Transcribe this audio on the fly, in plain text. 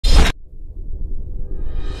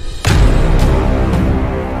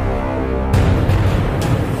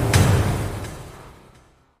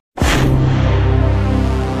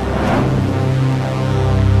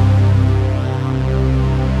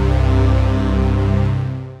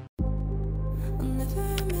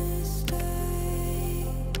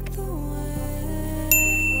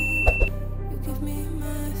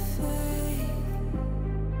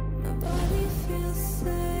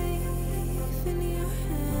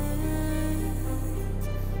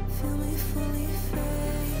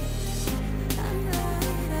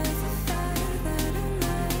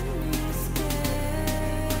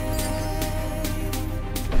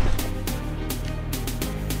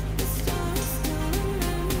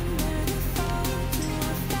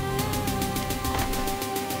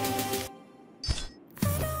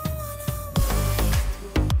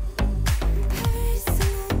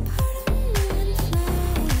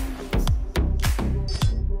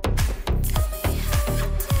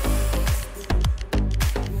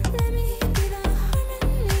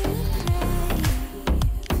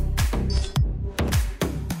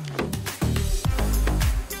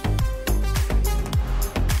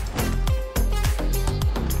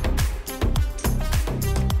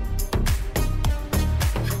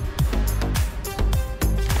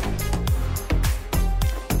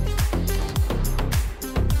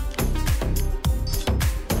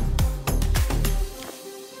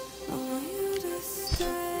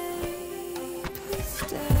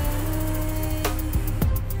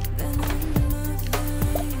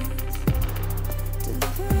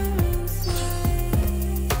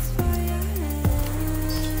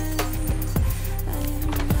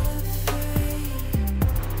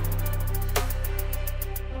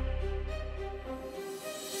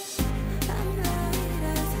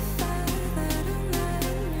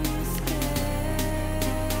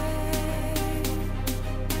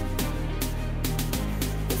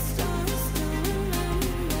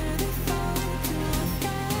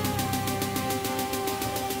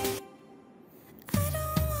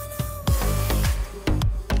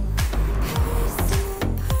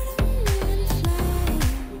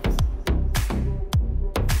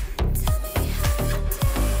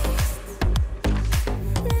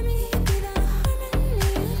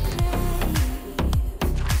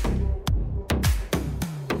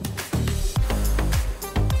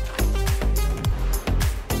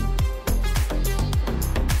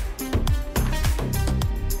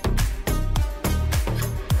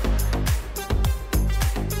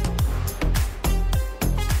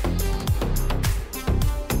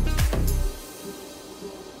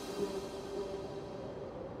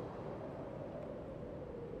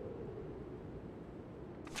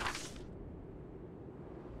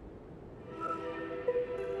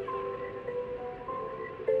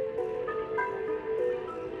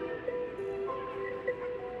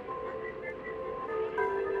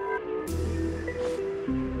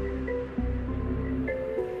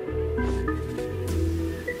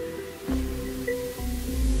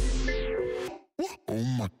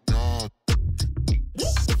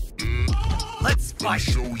Let's fight.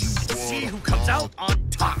 show you See who comes out on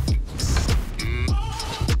top.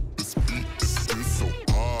 This beat is so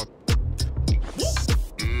hard.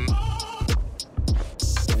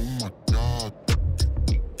 Oh my God.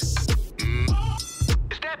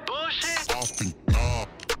 Is that bullshit? I think not.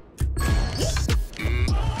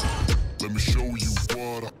 Let me show you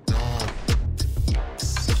what I got.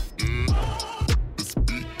 This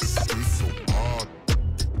beat is so hard.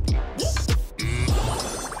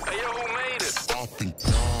 Hey, yo, who made it? I think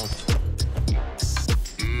not.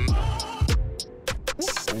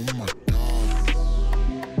 Oh my God.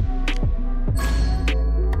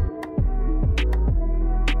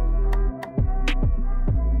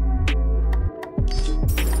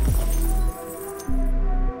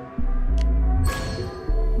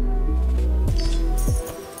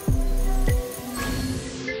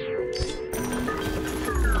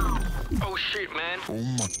 Oh, shit, man. Oh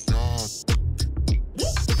my God.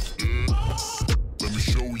 Let me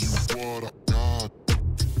show you what I got.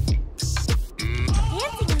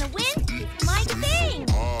 Dancing in the wind is my thing.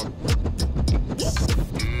 Hard.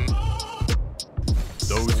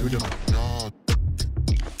 Those who don't